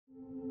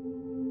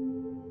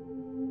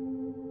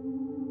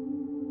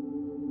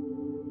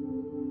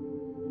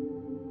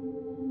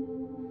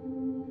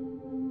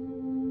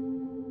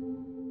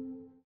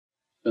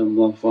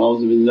inshaAllah.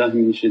 Fa'audhu billahi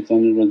minash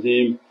shaitanir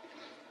rajeem.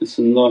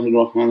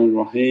 Bismillahir Rahmanir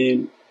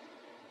Rahim.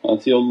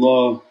 Atiya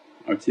Allah,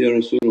 atiya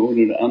Rasul,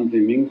 ulul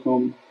amri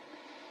minkum.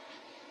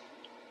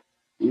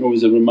 And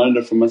always a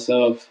reminder for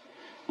myself,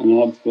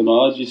 ana abdul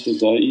ajiz wa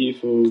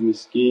da'if wa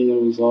miskeen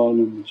wa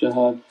zalim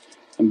jahad,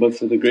 and but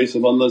for the grace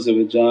of Allah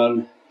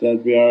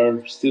that we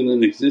are still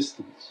in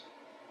existence.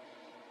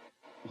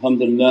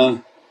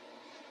 Alhamdulillah,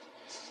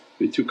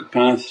 we took a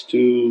path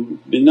to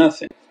be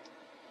nothing,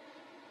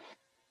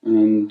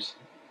 and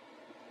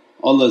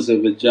Allah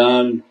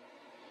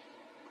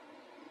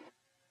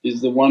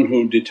is the one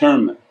who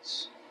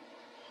determines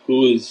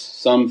who is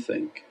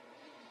something,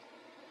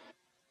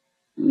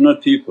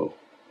 not people.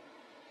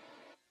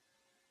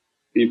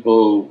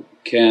 People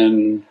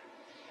can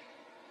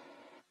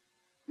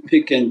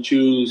pick and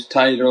choose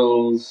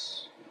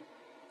titles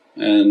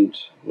and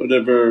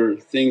whatever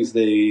things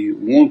they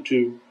want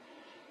to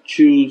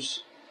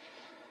choose,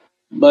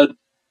 but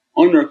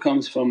honour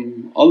comes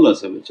from Allah,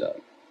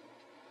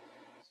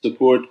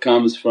 support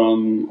comes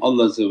from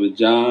Allah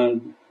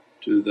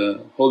to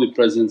the holy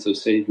presence of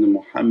Sayyidina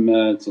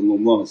Muhammad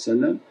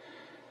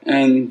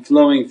and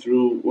flowing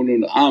through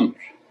ulul amr.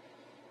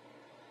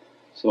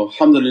 So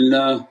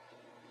alhamdulillah,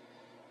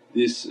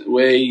 this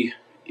way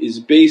is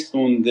based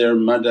on their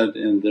madad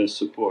and their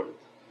support.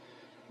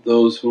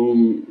 Those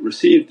whom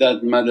receive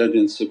that madad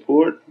and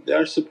support, they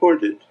are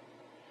supported.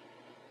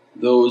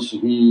 Those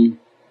whom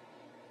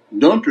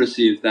don't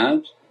receive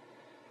that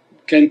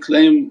can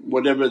claim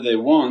whatever they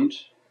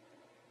want,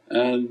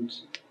 and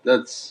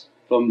that's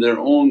from their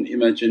own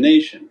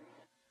imagination.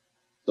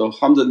 So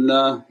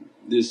alhamdulillah,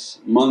 this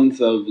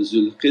month of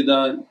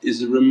Zulqidah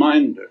is a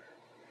reminder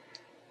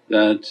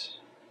that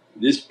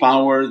this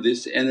power,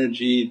 this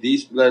energy,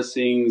 these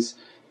blessings,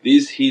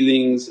 these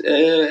healings,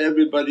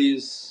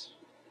 everybody's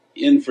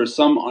in for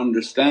some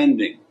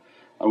understanding.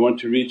 I want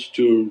to reach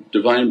to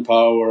divine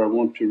power, I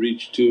want to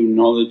reach to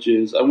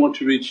knowledges, I want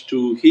to reach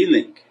to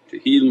healing, to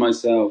heal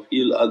myself,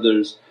 heal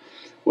others.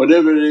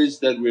 Whatever it is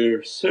that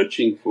we're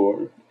searching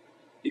for,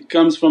 it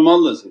comes from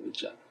Allah.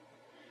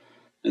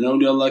 And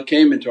awliyaullah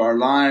came into our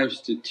lives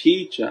to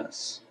teach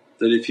us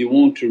that if you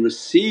want to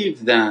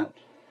receive that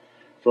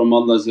from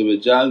Allah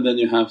then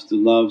you have to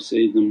love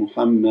Sayyidina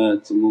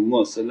Muhammad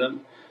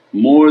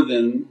more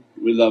than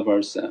we love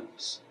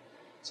ourselves.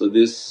 So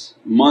this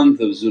month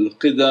of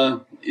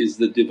Zulqidah is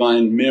the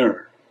divine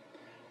mirror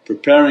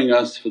preparing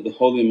us for the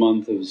holy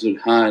month of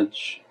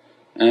Zulhajj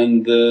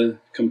and the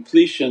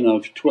completion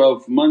of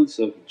 12 months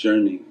of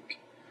journeying.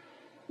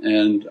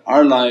 And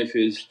our life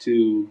is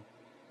to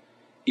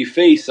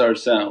efface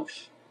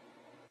ourself,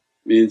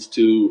 means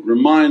to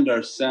remind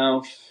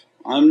ourself,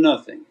 I'm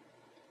nothing.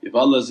 If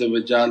Allah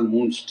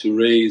wants to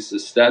raise a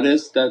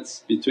status,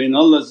 that's between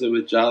Allah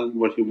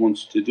what He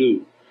wants to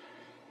do.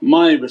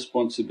 My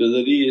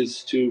responsibility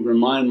is to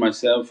remind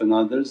myself and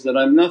others that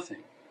I'm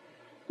nothing,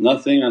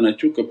 and I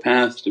took a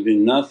path to be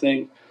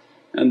nothing,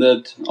 and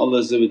that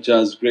Allah's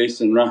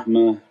grace and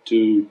rahmah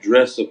to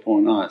dress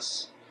upon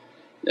us.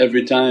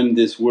 Every time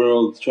this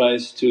world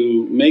tries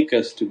to make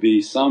us to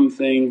be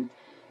something,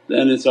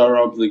 then it's our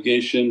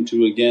obligation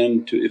to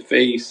again to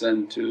efface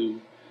and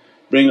to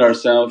bring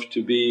ourselves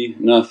to be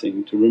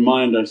nothing, to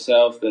remind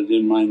ourselves that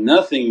in my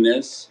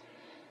nothingness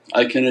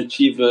I can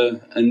achieve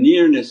a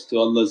nearness to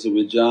Allah,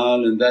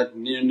 and that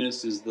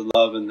nearness is the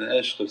love and the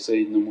ishq of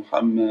Sayyidina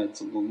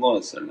Muhammad.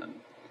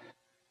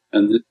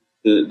 And this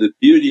the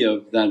beauty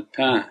of that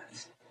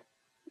path.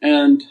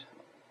 And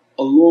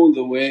along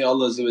the way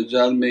Allah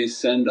may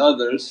send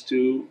others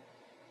to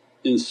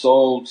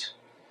insult,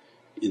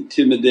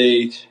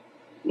 intimidate,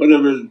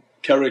 whatever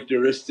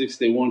characteristics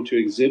they want to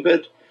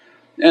exhibit,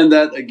 and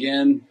that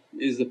again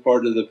is the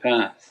part of the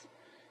path.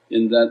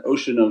 In that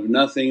ocean of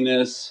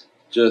nothingness,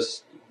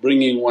 just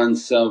bringing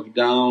oneself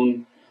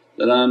down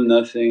that I'm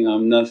nothing,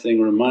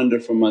 reminder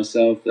for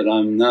myself that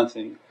I'm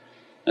nothing.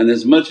 And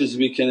as much as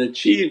we can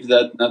achieve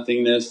that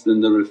nothingness,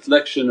 then the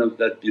reflection of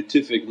that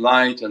beatific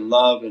light and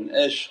love and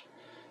ishq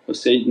of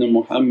Sayyidina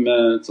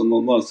Muhammad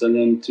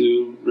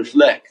to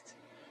reflect.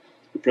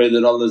 We pray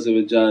that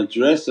Allah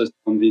dress us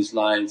from these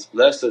lights,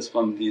 bless us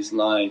from these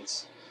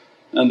lights,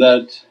 and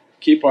that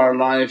keep our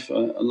life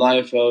a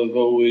life of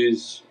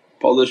always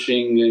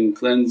polishing and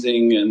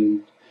cleansing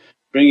and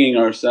bringing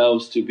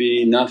ourselves to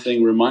be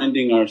nothing,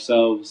 reminding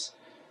ourselves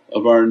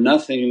of our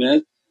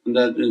nothingness, and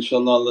that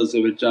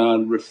inshaAllah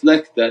Allah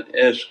reflect that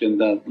ishq and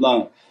that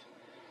love.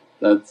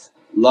 That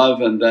love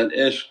and that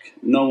ishq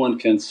no one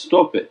can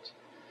stop it.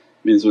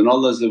 Means when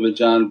Allah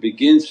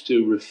begins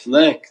to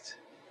reflect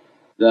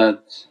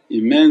that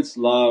immense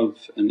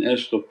love and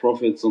ishq of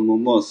Prophet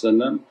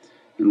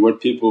and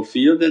what people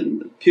feel,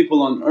 then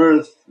people on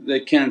earth they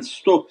can't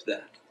stop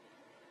that.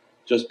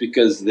 Just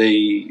because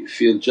they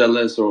feel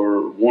jealous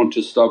or want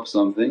to stop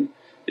something,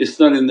 it's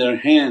not in their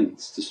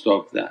hands to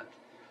stop that.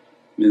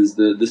 Means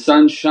the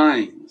sun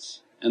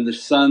shines and the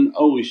sun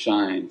always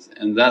shines,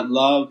 and that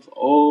love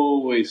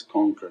always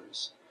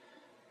conquers.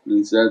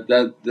 Means that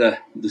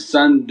the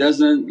sun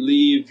doesn't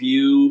leave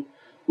you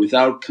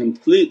without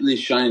completely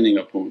shining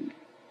upon you.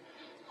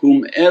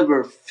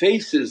 whomever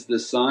faces the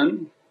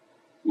sun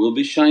will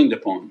be shined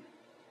upon.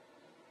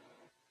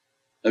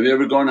 Have you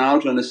ever gone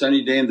out on a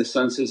sunny day and the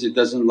sun says it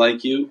doesn't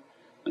like you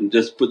and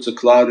just puts a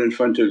cloud in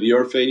front of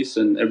your face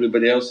and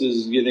everybody else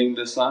is getting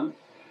the sun?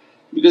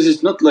 Because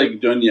it's not like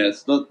dunya,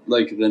 it's not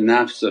like the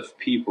nafs of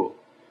people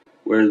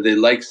where they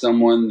like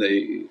someone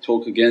they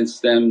talk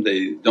against them,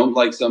 they don't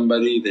like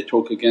somebody they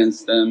talk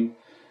against them.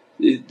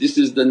 This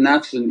is the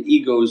nafs and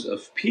egos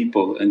of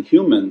people and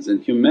humans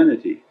and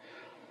humanity.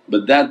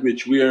 But that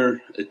which we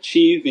are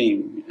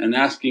achieving and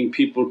asking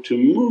people to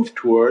move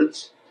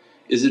towards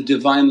is a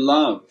divine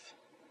love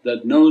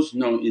that knows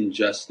no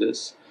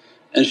injustice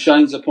and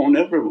shines upon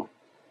everyone.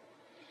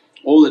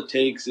 All it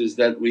takes is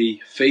that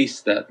we face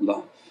that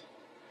love.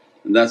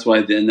 And that's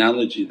why the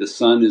analogy, the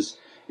sun is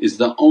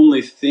the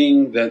only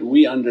thing that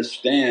we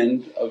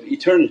understand of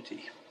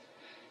eternity.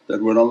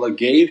 That what Allah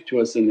gave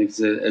to us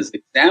as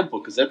example,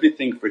 because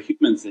everything for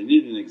humans they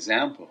need an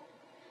example.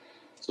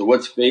 So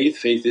what's faith?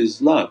 Faith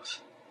is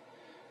love.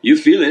 You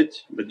feel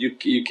it but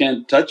you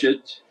can't touch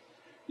it,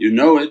 you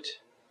know it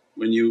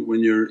when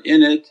you're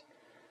in it.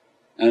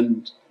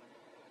 And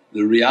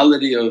the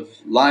reality of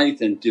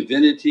light and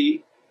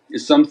divinity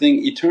is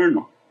something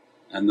eternal,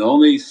 and the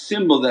only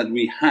symbol that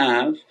we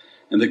have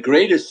and the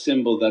greatest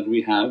symbol that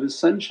we have is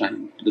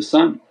sunshine, the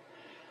sun.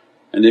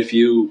 And if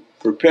you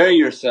prepare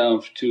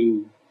yourself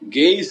to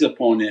gaze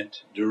upon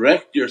it,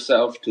 direct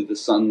yourself to the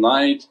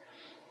sunlight,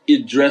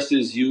 it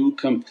dresses you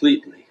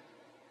completely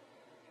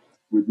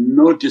with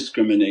no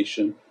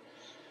discrimination.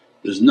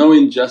 There's no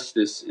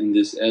injustice in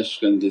this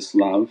ishq and this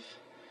love.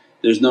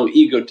 There's no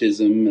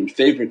egotism and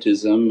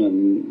favoritism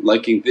and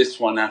liking this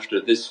one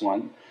after this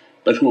one.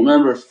 But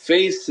whomever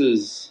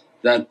faces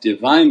that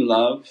divine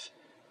love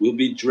will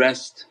be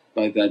dressed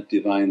by that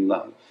divine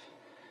love,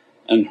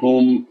 and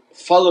whom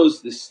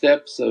follows the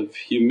steps of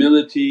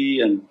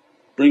humility and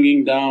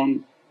bringing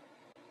down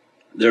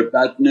their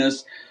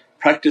badness,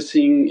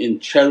 practicing in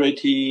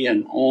charity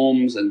and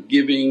alms and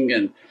giving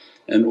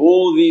and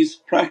all these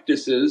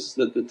practices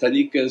that the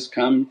tariqahs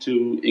come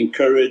to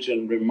encourage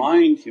and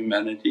remind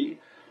humanity.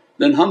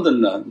 Then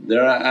alhamdulillah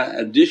they're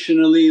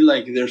additionally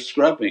like they're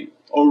scrubbing.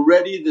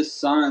 Already the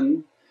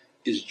sun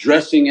is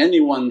dressing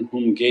anyone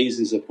whom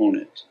gazes upon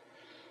it.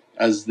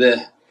 As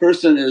the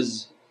person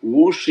is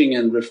washing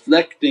and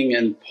reflecting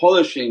and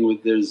polishing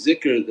with their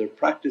zikr, their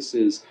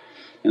practices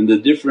and the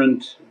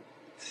different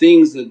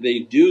things that they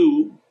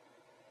do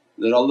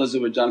that Allah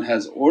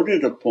has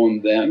ordered upon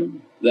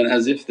them, then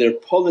as if they're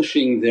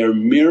polishing their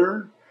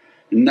mirror,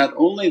 not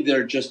only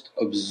they're just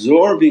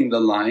absorbing the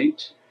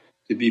light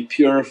to be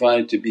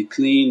purified, to be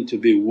clean, to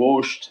be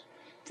washed,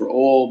 for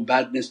all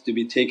badness to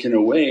be taken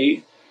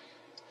away,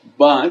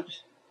 but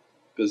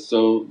because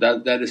so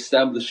that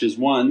establishes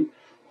one,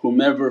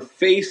 whomever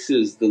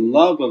faces the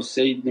love of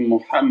Sayyidina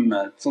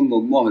Muhammad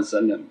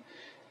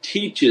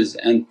teaches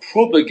and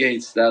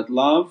propagates that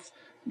love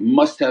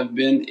must have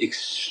been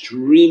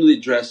extremely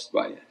dressed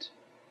by it.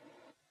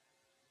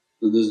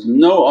 So there's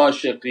no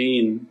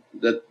ashiqeen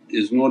that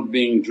is not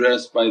being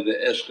dressed by the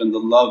ishq and the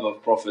love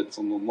of Prophet.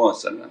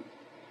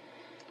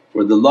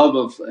 For the love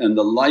of and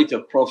the light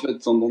of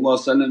Prophet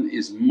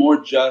is more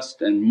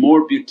just and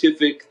more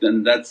beatific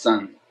than that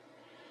sun.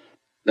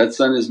 That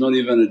sun is not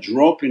even a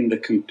drop in the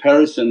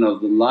comparison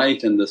of the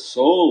light and the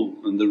soul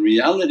and the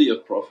reality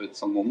of Prophet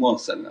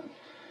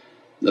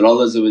that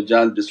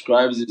Allah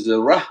describes as a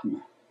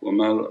rahmah.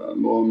 وَمَا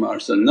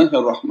أَرْسَلْنَاكَ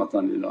رَحْمَةً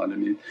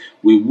لِلْعَالَمِينَ.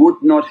 We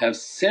would not have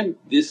sent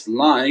this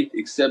light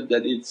except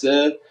that it's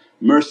a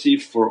mercy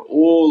for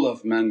all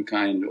of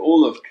mankind,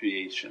 all of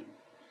creation.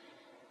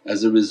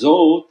 As a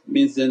result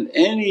means that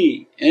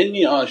any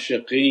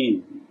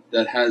ashiqeen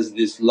that has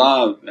this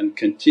love and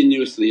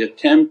continuously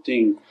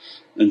attempting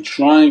and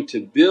trying to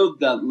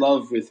build that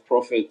love with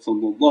Prophet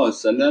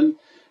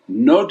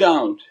no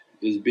doubt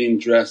is being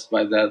dressed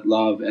by that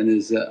love and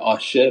is a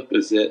ashiq,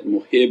 is a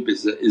muhib,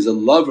 is a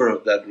lover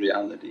of that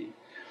reality.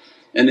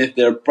 And if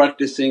they're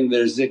practicing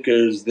their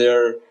zikrs,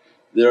 their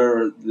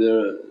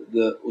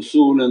the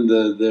usul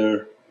and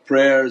their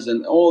prayers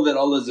and all that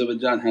Allah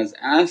has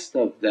asked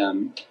of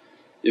them,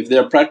 if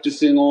they're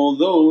practicing all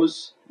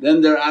those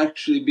then they're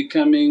actually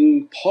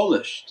becoming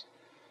polished.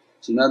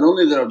 So not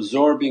only they're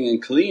absorbing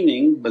and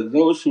cleaning, but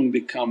those whom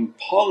become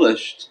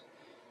polished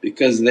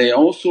because they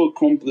also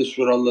accomplish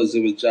what Allah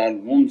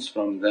wants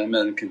from them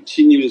on a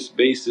continuous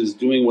basis,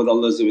 doing what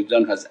Allah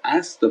has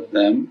asked of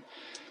them,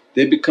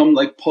 they become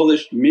like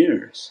polished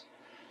mirrors.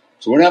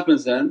 So what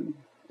happens then?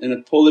 In a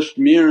polished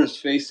mirror is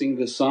facing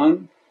the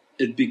sun,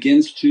 it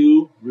begins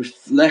to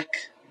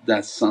reflect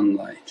that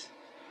sunlight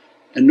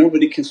and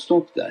nobody can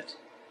stop that.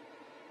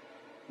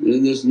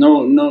 There's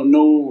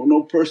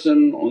no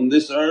person on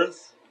this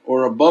earth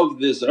or above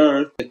this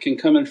earth that can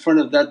come in front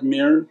of that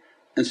mirror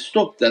and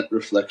stop that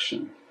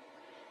reflection,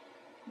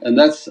 and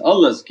that's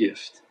Allah's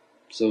gift.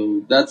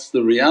 So that's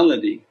the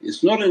reality.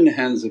 It's not in the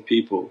hands of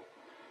people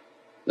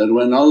that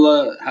when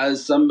Allah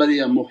has somebody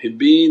a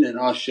muhibbeen and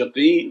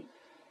ashiqeen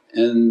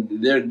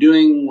and they're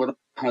doing what Allah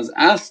has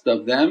asked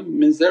of them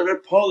means they're very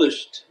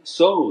polished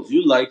souls.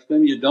 You like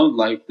them, you don't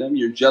like them,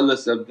 you're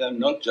jealous of them,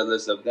 not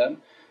jealous of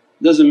them,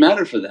 doesn't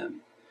matter for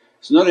them.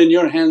 It's not in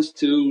your hands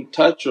to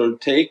touch or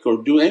take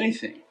or do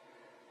anything.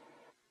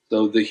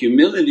 So the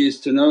humility is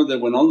to know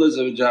that when Allah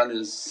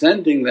is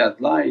sending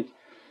that light,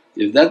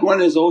 if that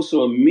one is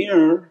also a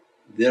mirror,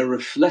 they're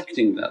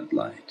reflecting that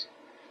light.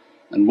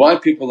 And why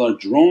people are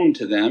drawn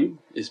to them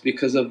is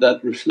because of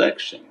that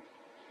reflection.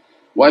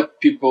 Why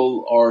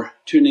people are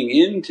tuning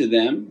in to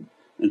them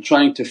and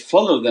trying to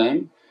follow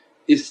them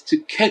is to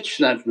catch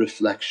that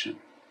reflection,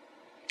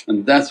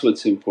 and that's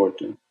what's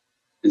important.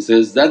 It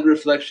says that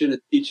reflection is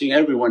teaching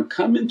everyone,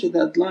 come into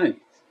that light.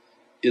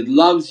 It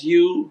loves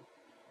you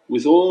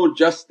with all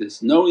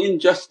justice, no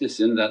injustice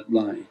in that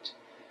light.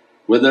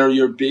 Whether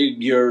you're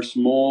big, you're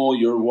small,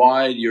 you're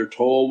wide, you're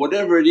tall,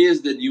 whatever it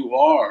is that you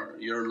are,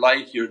 you're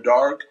light, you're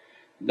dark,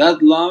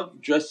 that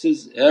love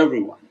dresses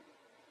everyone.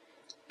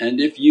 And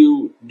if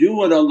you do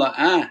what Allah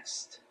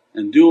asked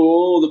and do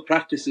all the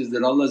practices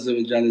that Allah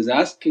is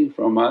asking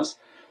from us,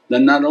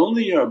 then not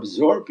only you're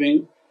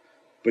absorbing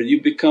but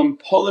you become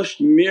polished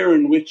mirror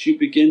in which you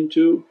begin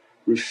to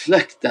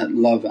reflect that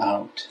love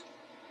out.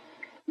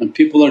 And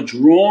people are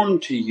drawn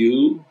to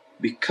you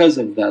because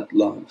of that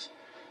love.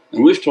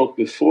 And we've talked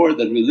before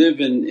that we live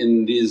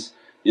in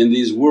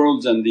these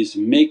worlds and these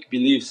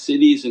make-believe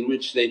cities in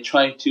which they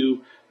try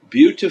to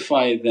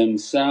beautify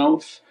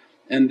themselves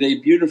and they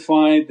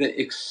beautify the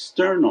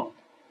external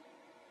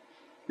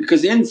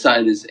because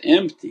inside is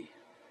empty.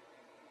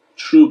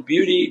 True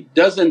beauty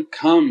doesn't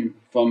come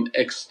from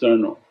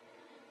external.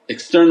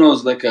 External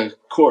is like a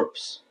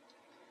corpse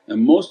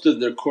and most of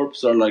their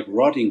corpses are like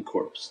rotting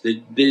corpse.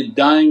 They're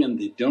dying and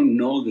they don't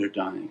know they're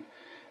dying,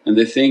 and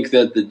they think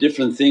that the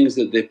different things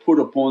that they put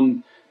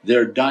upon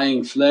their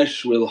dying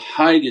flesh will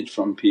hide it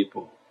from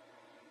people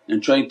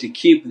and trying to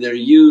keep their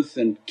youth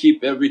and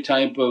keep every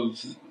type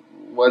of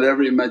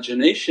whatever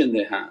imagination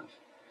they have.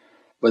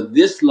 But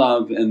this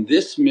love and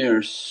this mirror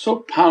is so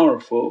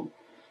powerful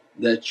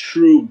that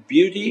true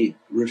beauty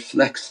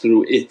reflects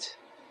through it,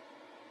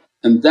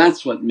 and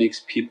that's what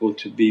makes people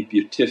to be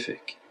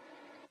beatific.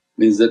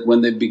 Means that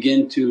when they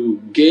begin to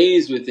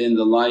gaze within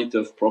the light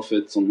of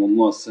Prophet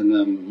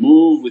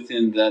move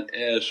within that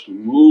ishq,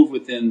 move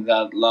within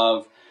that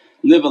love,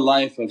 live a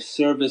life of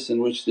service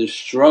in which they're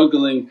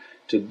struggling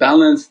to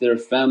balance their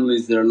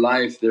families, their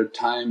life, their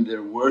time,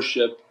 their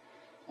worship.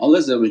 Allah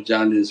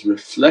is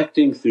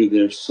reflecting through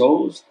their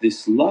souls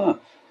this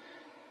love.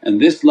 And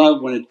this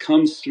love when it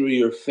comes through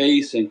your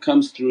face and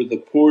comes through the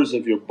pores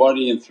of your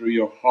body and through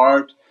your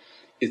heart,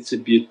 it's a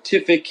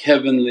beatific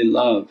heavenly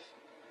love.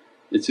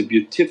 It's a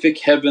beatific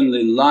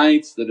heavenly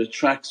light that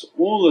attracts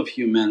all of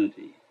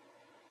humanity.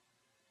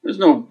 There's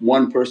no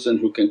one person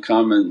who can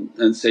come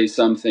and say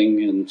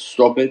something and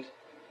stop it.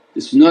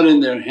 It's not in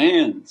their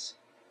hands.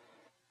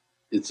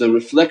 It's a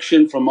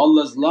reflection from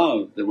Allah's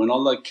love that when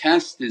Allah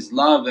casts His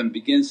love and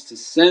begins to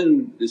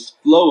send this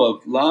flow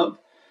of love,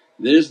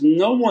 there's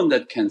no one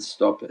that can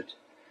stop it.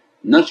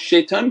 Not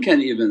shaitan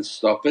can even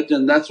stop it,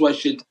 and that's why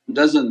shaitan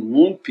doesn't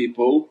want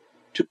people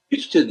to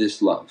reach to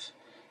this love.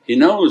 He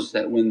knows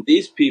that when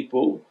these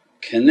people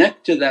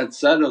connect to that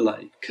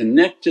satellite,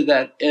 connect to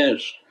that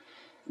ishq,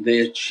 they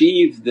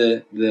achieve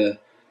the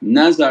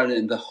nazar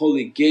and the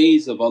holy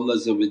gaze of Allah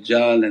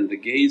and the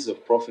gaze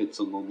of Prophet,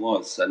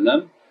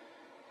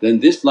 then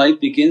this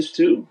light begins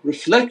to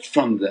reflect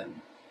from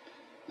them.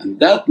 And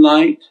that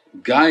light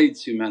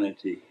guides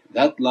humanity,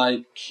 that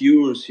light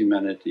cures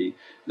humanity,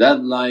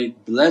 that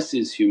light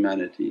blesses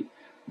humanity,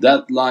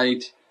 that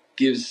light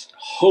gives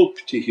hope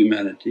to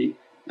humanity,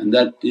 and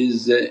that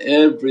is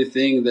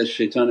everything that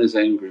shaitan is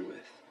angry with.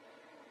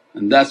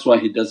 And that's why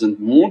he doesn't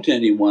want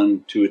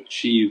anyone to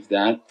achieve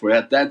that, for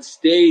at that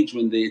stage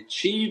when they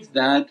achieve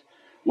that,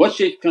 what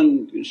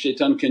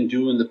shaitan can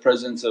do in the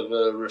presence of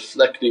a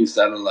reflecting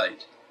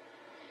satellite?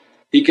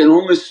 He can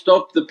only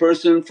stop the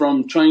person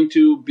from trying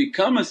to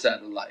become a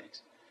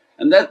satellite,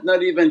 and that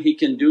not even he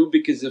can do,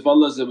 because if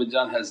Allah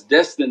has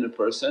destined a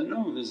person,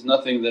 no, there's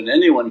nothing that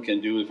anyone can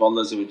do if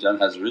Allah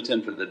has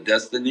written for the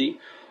destiny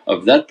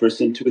of that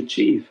person to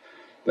achieve.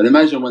 But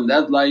imagine when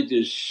that light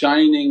is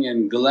shining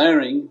and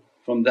glaring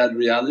from that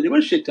reality, what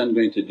is shaitan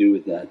going to do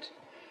with that?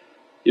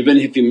 Even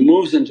if he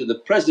moves into the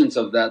presence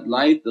of that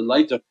light, the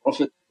light of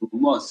Prophet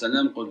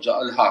ﷺ, قُلْ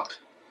جَاءَ الْحَقُّ,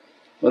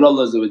 what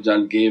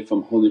Allah gave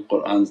from Holy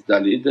Qur'an's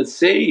dalil that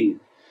say,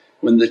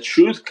 when the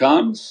truth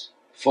comes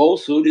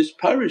falsehood is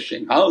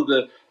perishing. How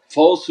the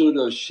falsehood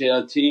of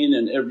shayateen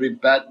and every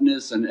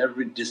badness and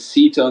every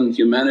deceit on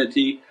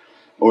humanity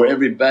or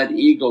every bad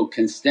ego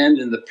can stand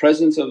in the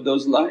presence of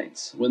those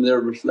lights when they're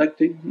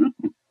reflecting? No.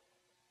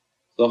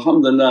 So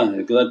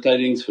alhamdulillah, glad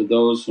tidings for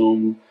those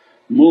whom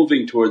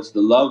moving towards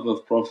the love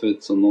of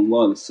Prophet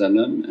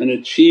and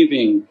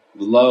achieving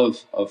the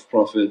love of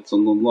Prophet.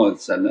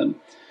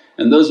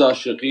 And those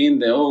ashiqeen,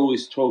 they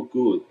always talk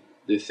good,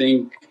 they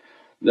think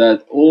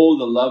that all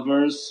the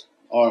lovers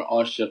are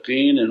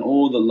ashiqeen and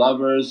all the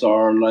lovers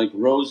are like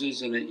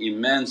roses in an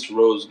immense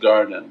rose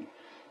garden.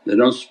 They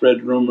don't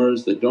spread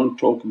rumours, they don't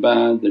talk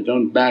bad, they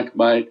don't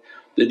backbite,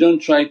 They don't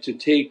try to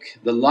take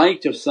the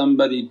light of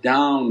somebody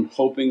down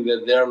hoping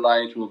that their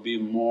light will be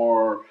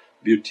more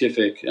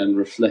beatific and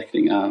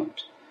reflecting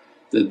out.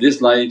 That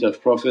this light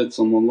of Prophet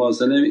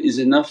is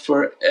enough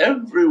for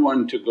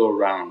everyone to go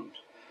round.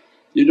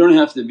 You don't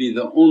have to be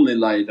the only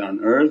light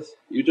on earth,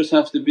 you just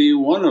have to be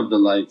one of the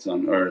lights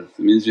on earth.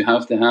 It means you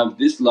have to have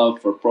this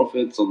love for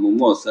Prophet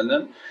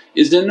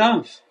is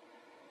enough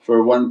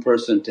for one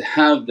person to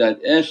have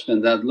that ishq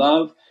and that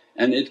love,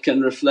 and it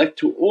can reflect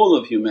to all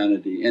of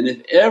humanity. And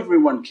if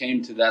everyone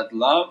came to that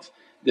love,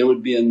 there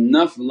would be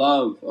enough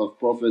love of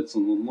Prophet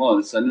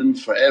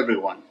for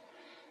everyone.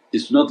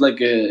 It's not like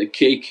a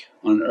cake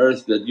on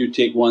earth that you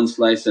take one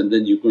slice and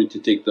then you're going to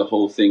take the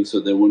whole thing so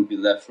there won't be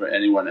left for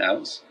anyone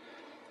else.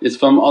 It's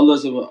from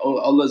Allah's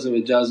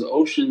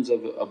oceans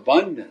of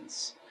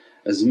abundance.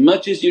 As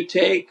much as you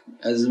take,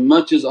 as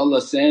much as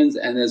Allah sends,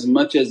 and as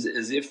much as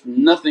if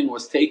nothing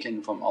was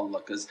taken from Allah,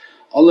 because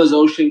Allah's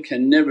ocean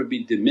can never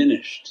be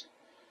diminished.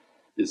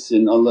 It's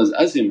in Allah's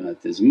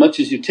azimat, as much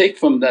as you take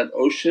from that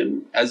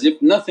ocean as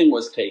if nothing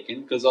was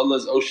taken, because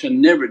Allah's ocean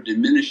never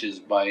diminishes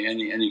by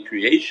any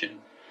creation.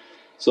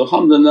 So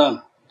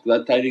alhamdulillah,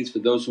 glad tidings for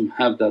those who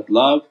have that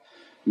love,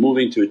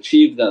 moving to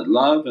achieve that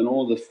love, and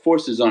all the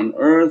forces on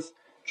earth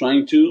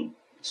trying to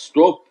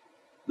stop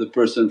the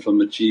person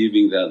from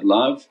achieving that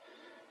love.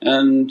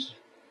 And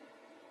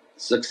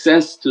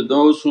success to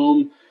those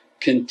whom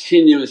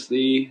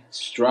continuously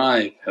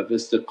strive, have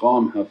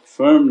istiqam, have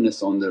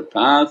firmness on their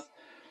path,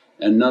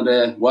 and not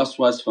a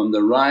waswas from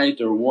the right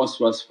or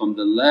waswas from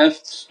the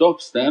left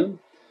stops them,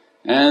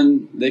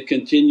 and they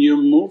continue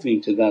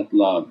moving to that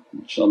love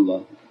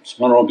inshaAllah.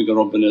 Subhana rabbika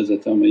rabbil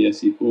izzati amma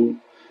yasifoon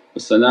wa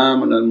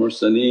salaamun alal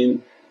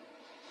mursaleen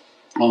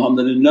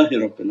walhamdulillahi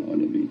rabbil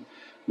alameen.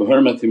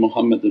 بحرمة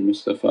محمد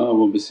المصطفى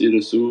وبسير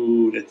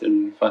سورة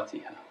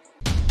الفاتحة.